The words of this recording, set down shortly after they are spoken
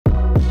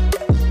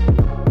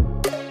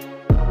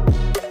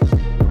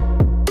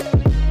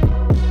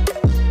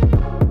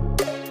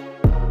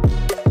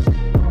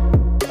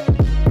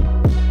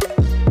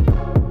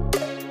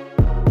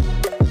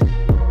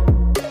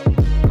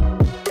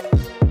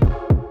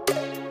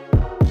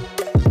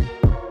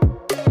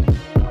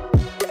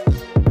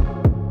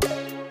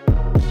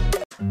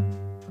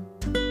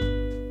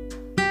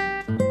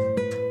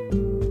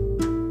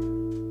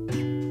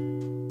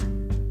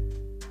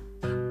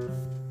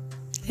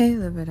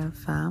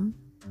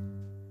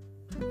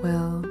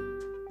Well,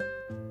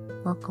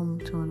 welcome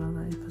to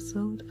another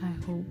episode. I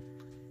hope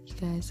you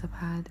guys have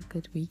had a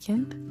good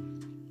weekend.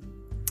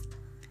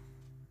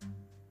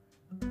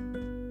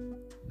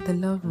 The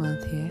love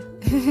month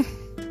here.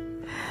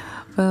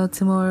 Well,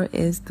 tomorrow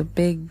is the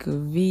big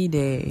V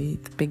day,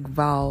 the big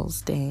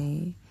vows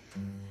day.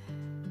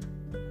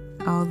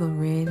 All the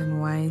red and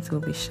white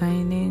will be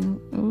shining.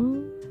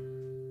 Ooh.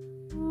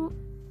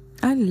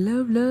 I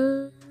love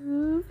love.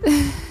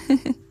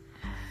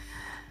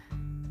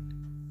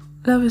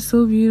 Love is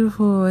so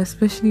beautiful,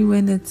 especially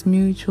when it's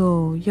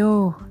mutual.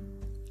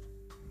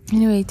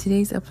 Anyway,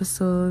 today's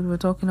episode, we're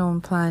talking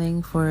on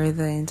planning for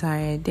the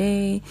entire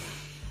day,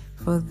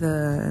 for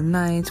the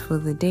night, for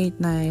the date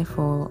night,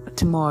 for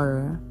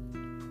tomorrow.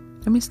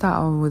 Let me start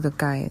on with the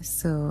guys.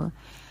 So,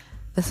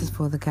 this is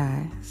for the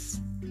guys.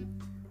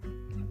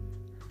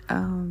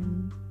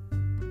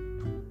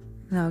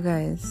 Now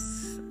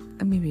guys,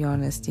 let me be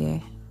honest,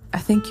 I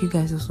think you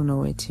guys also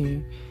know it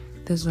too.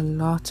 There's a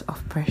lot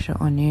of pressure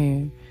on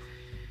you.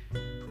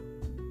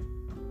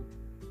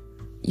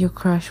 Your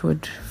crush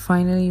would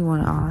finally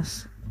want to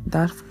ask.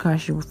 That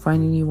crush you would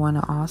finally want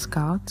to ask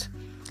out.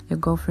 Your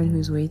girlfriend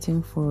who's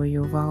waiting for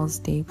your vows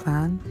day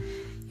plan.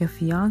 Your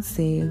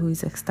fiance who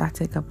is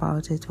ecstatic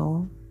about it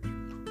all.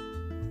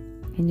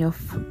 And your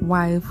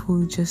wife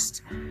who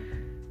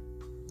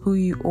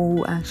you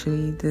owe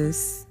actually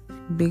this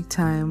big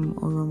time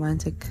or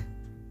romantic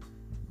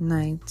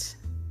night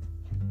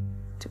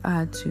to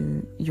add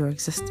to your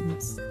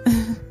existence.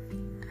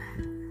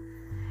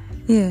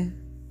 Yeah.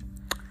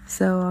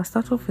 So I'll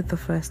start off with the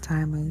first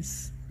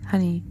timers.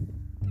 Honey,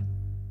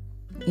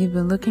 you've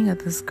been looking at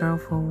this girl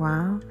for a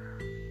while.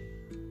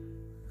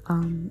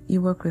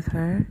 You work with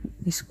her,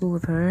 you school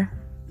with her,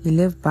 you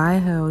live by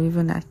her, or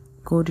even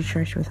go to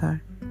church with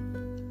her.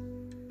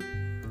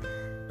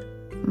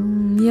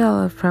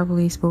 Y'all have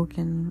probably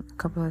spoken a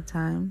couple of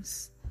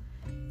times,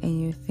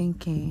 and you're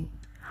thinking,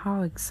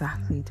 how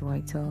exactly do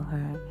I tell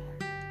her?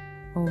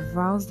 Oh,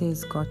 Vows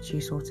Day's got you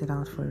sorted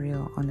out for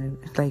real.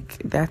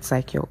 That's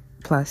like your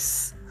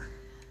plus.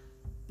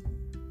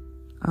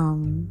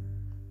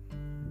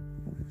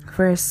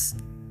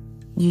 First,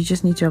 you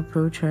just need to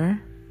approach her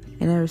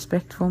in a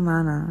respectful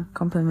manner,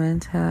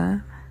 compliment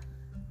her,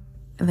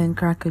 and then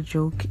crack a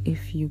joke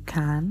if you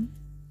can.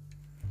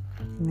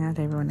 Not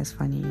everyone is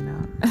funny, you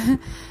know.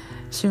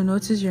 She'll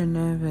notice you're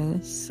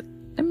nervous.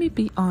 Let me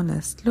be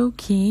honest,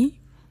 low-key,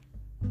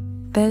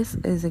 this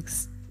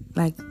is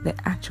the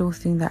actual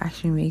thing that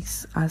actually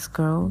makes us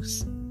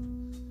girls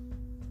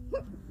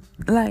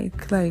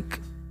like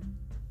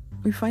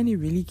we find it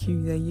really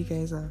cute that you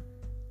guys are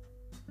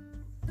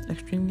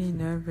extremely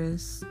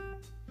nervous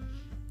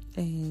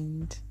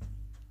and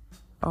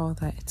all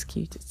that. It's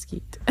cute.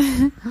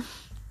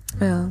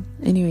 Well,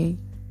 anyway,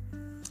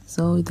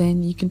 so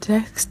then you can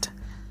text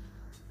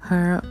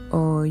her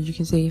or you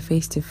can say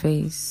face to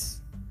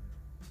face,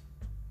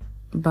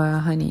 but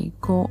honey,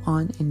 go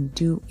on and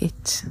do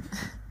it.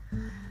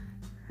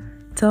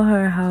 Tell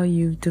her how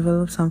you've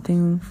developed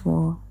something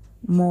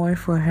more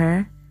for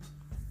her,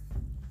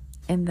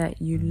 and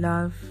that you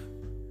love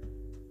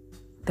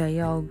that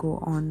y'all go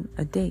on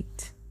a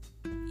date,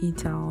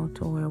 eat out,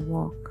 or a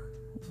walk,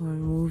 or a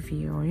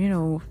movie,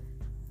 or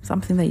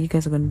something that you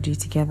guys are going to do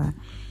together.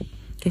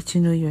 Get to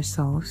know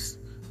yourselves.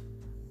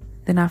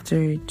 Then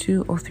after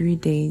 2 or 3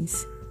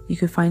 days, you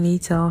could finally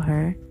tell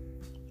her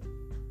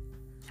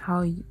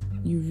how you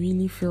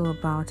really feel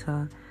about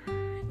her.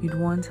 You'd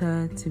want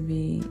her to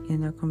be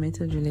in a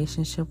committed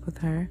relationship with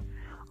her,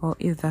 or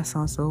if that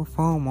sounds so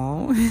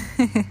formal,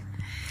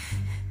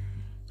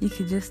 you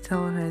could just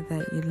tell her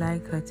that you'd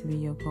like her to be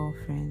your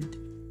girlfriend.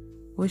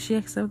 Will she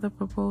accept the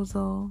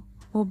proposal?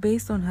 Well,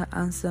 based on her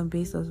answer and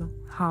based on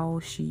how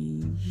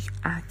she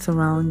acts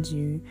around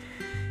you,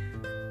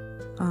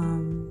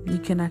 you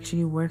can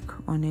actually work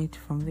on it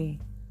from there.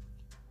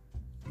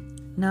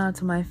 Now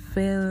to my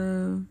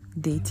fellow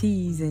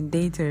datees and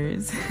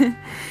daters,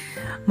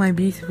 my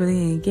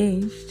beautifully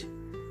engaged,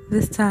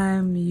 this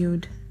time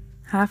you'd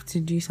have to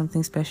do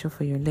something special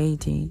for your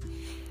lady.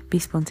 Be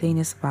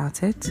spontaneous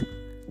about it.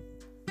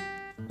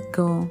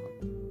 Go,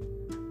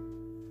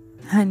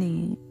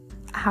 honey,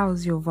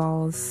 how's your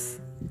vows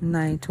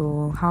night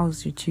or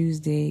how's your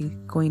Tuesday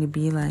going to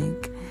be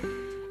like?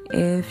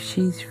 If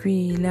she's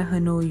free, let her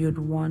know you'd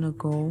want to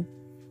go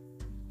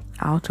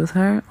out with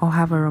her or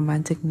have a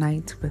romantic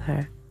night with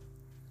her.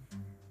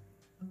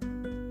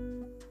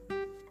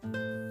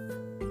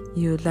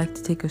 You'd like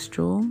to take a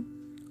stroll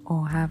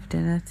or have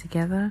dinner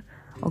together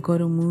or go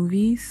to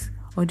movies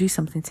or do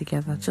something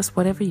together. Just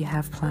whatever you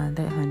have planned,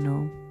 let her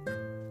know.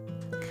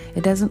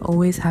 It doesn't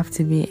always have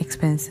to be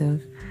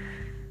expensive,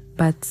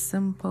 but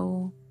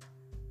simple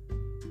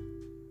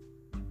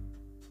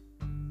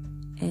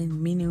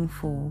and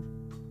meaningful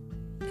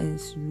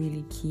is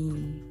really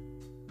key.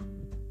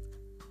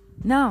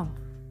 Now,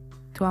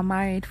 to our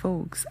married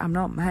folks, I'm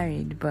not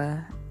married, but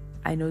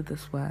I know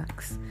this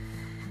works.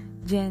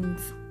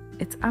 Gents,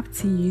 it's up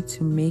to you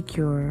to make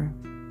your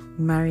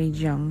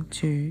marriage young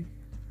too.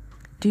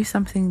 Do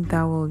something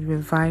that will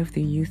revive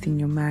the youth in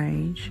your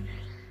marriage.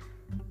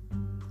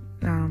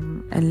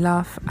 and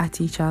laugh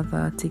at each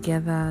other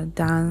together,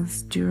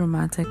 dance, do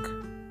romantic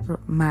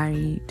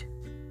married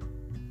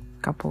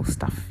couple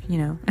stuff,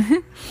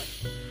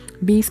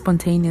 Be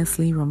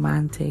spontaneously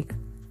romantic.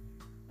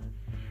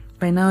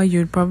 By now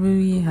you'd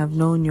probably have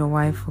known your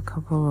wife for a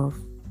couple of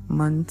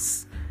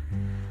months,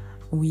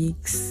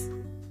 weeks,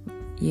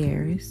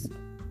 years.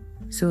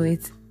 So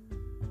it's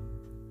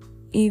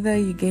either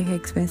you get her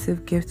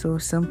expensive gifts or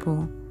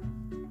simple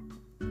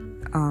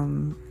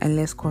and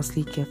less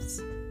costly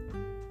gifts.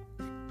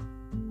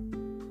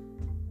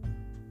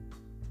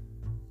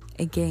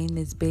 Again,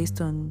 it's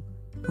based on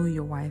who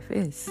your wife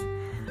is.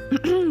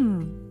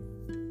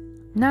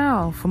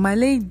 Now, for my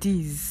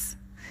ladies,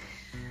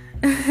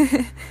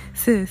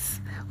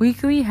 sis,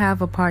 we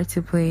have a part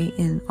to play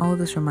in all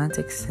this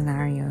romantic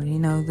scenario.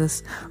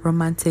 This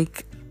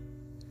romantic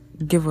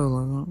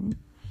giveaway.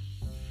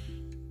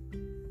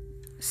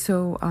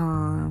 So,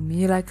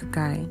 you like a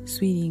guy,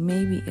 sweetie,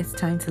 maybe it's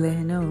time to let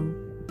her know.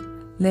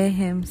 Let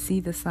him see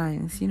the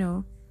signs,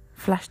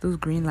 flash those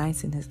green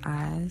lights in his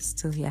eyes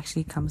till he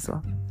actually comes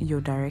up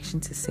your direction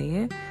to say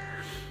it.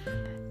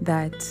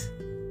 That,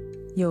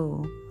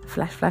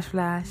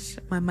 flash,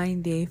 my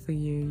mind day for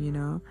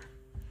you,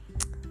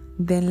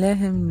 Then let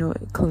him know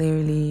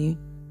clearly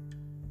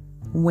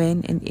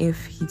when and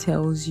if he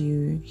tells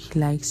you he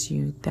likes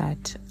you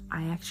that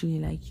I actually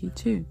like you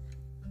too.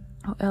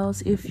 Or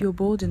else, if you're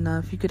bold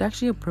enough, you could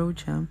actually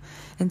approach him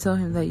and tell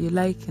him that you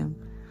like him.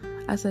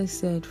 As I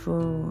said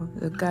for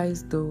the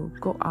guys though,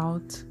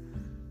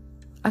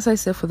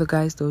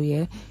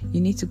 you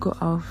need to go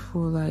out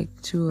for like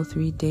 2 or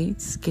 3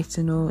 dates, get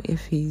to know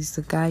if he's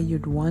the guy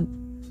you'd want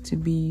to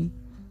be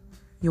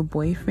your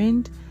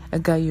boyfriend, a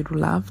guy you'd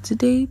love to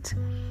date,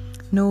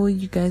 know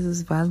you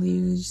guys'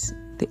 values,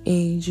 the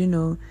age,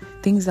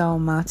 things that will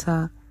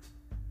matter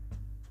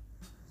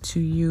to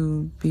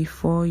you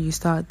before you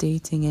start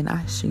dating, and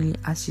actually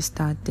as you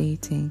start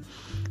dating.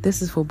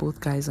 This is for both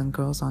guys and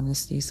girls,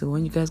 honestly. So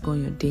when you guys go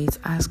on your dates,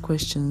 ask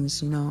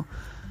questions,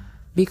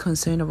 be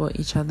concerned about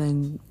each other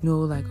and know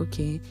like,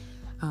 okay,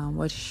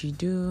 what does she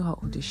do? How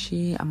old is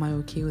she? Am I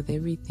okay with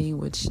everything?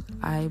 Would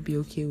I be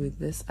okay with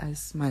this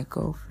as my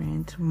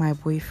girlfriend, my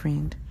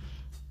boyfriend?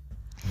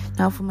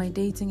 Now for my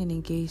dating and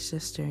engaged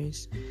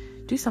sisters,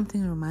 do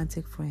something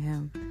romantic for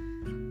him.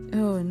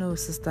 Oh no,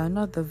 sister,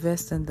 not the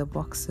vest and the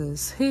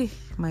boxers. Hey,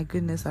 my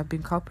goodness, I've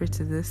been culprit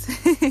to this.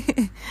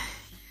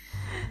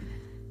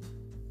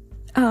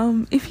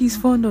 If he's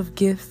fond of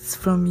gifts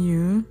from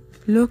you,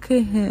 look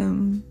at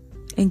him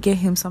and get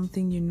him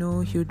something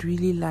he would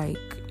really like,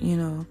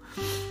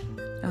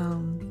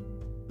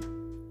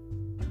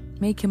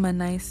 make him a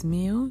nice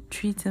meal,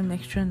 treat him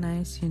extra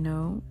nice,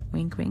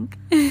 wink wink.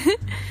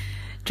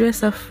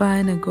 Dress up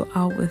fine and go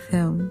out with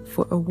him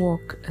for a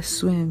walk, a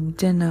swim,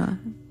 dinner,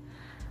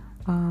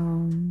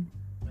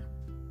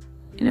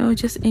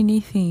 just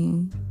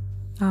anything.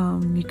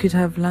 You could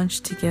have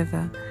lunch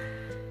together.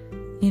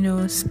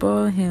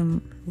 Spoil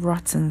him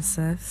rotten,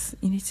 sis.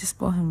 You need to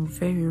spoil him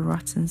very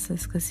rotten,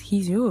 sis, because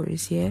he's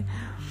yours, yeah?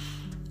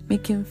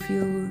 Make him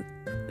feel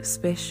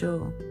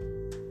special.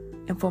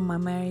 And for my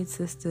married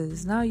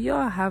sisters, now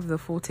y'all have the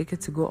full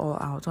ticket to go all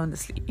out,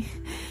 honestly.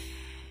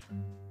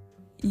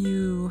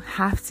 You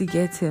have to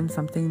get him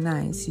something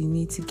nice. You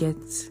need to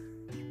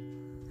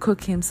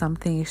cook him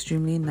something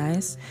extremely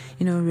nice.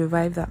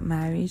 Revive that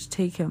marriage.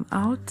 Take him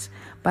out.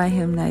 Buy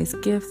him nice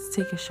gifts.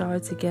 Take a shower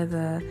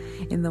together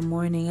in the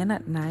morning and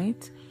at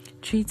night.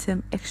 Treat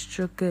him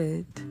extra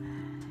good.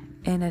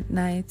 And at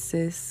night,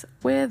 sis,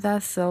 wear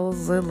that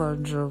Selzy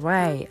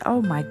lingerie.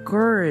 Oh my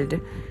god.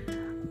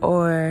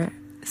 Or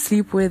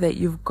sleepwear that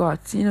you've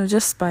got.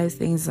 Just spice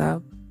things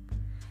up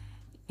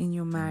in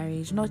your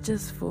marriage. Not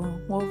just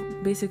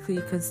basically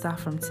you can start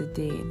from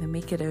today and then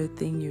make it a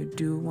thing you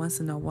do once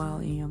in a while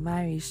in your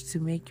marriage to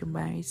make your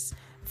marriage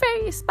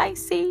very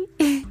spicy.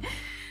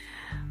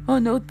 Oh,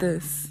 note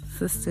this,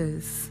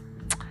 sisters.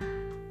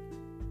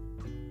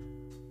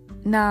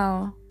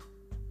 Now,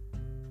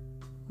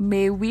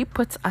 may we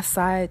put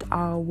aside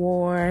our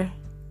war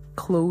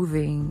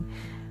clothing.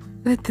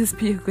 Let this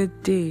be a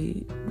good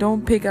day.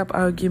 Don't pick up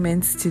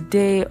arguments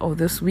today or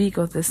this week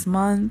or this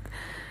month.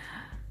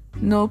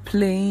 No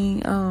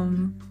playing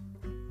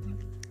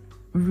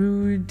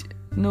rude,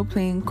 no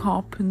playing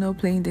cop, no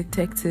playing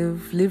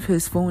detective. Leave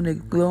his phone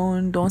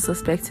alone. Don't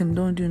suspect him.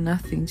 Don't do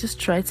nothing. Just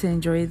try to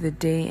enjoy the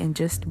day and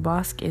just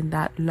bask in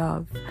that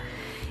love.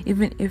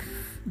 Even if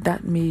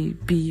that may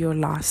be your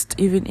last,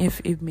 even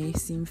if it may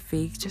seem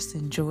fake, just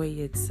enjoy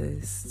it,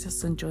 sis.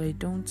 Just enjoy it.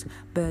 Don't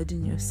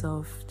burden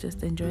yourself.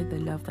 Just enjoy the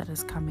love that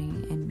is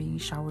coming and being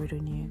showered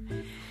on you.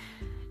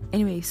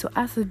 Anyway, so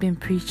as I've been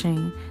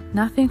preaching,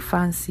 nothing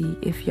fancy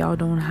if y'all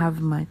don't have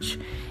much.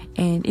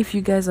 And if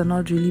you guys are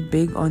not really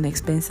big on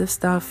expensive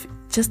stuff,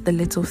 just the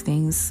little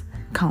things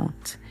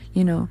count.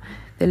 The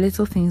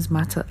little things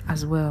matter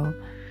as well.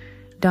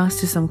 Dance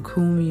to some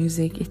cool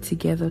music, eat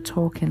together,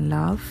 talk and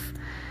laugh.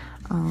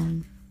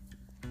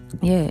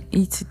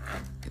 Eat,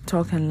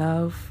 talk and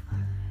love.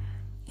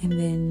 And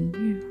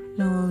then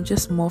No,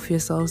 just morph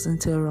yourselves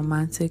into a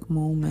romantic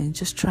moment.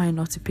 Just try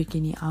not to pick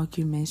any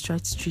arguments. Try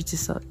to treat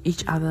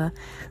each other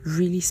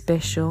really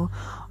special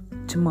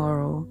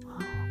tomorrow.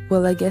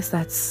 Well, I guess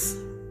that's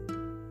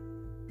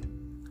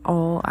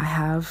all I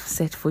have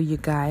set for you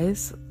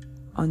guys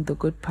on the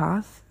good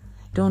path.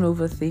 Don't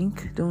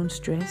overthink, don't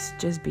stress,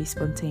 just be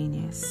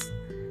spontaneous.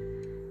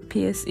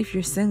 P.S. If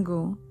you're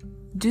single,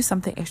 do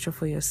something extra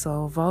for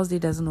yourself. Vows Day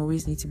doesn't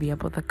always need to be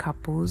about the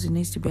couples. It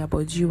needs to be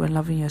about you and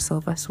loving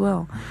yourself as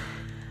well.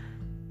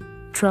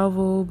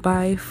 Travel,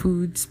 buy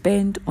food,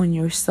 spend on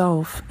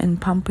yourself and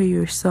pamper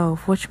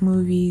yourself. Watch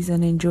movies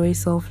and enjoy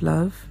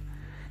self-love.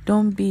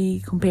 Don't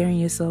be comparing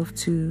yourself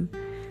to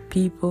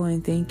people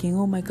and thinking,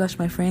 oh my gosh,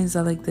 my friends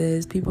are like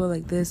this, people are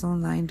like this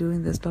online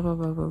doing this, blah blah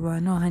blah blah blah.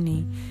 No,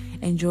 honey,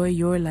 enjoy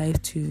your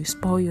life too.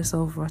 Spoil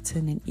yourself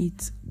rotten and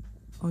eat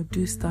or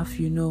do stuff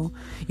you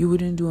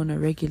wouldn't do on a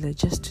regular,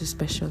 just to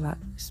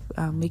specialize,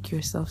 make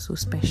yourself so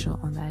special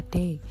on that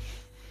day.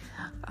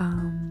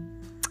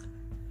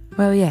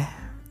 Well, yeah,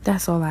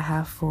 that's all I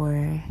have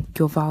for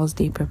your Vows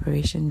Day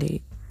Preparation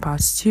Day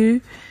Part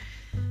 2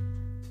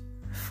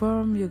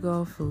 from your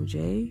girl Flo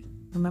J.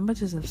 Remember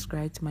to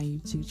subscribe to my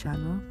YouTube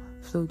channel,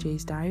 Flo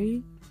J's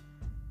Diary.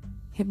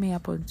 Hit me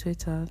up on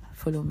Twitter.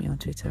 Follow me on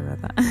Twitter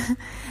rather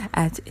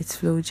at It's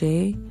Flo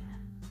J.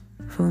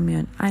 Follow me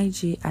on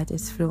IG at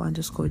It's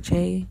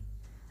Flo_J.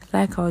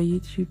 Like our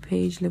YouTube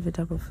page, Live It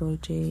Up with Flo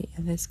J,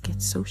 and let's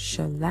get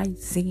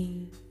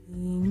socializing.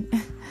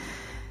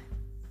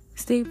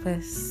 Stay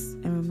blessed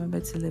and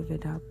remember to live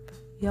it up.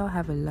 Y'all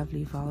have a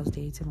lovely Vows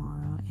Day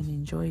tomorrow and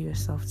enjoy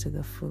yourself to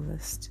the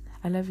fullest.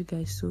 I love you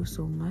guys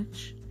so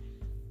much.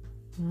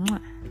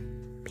 Mwah.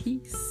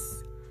 Peace.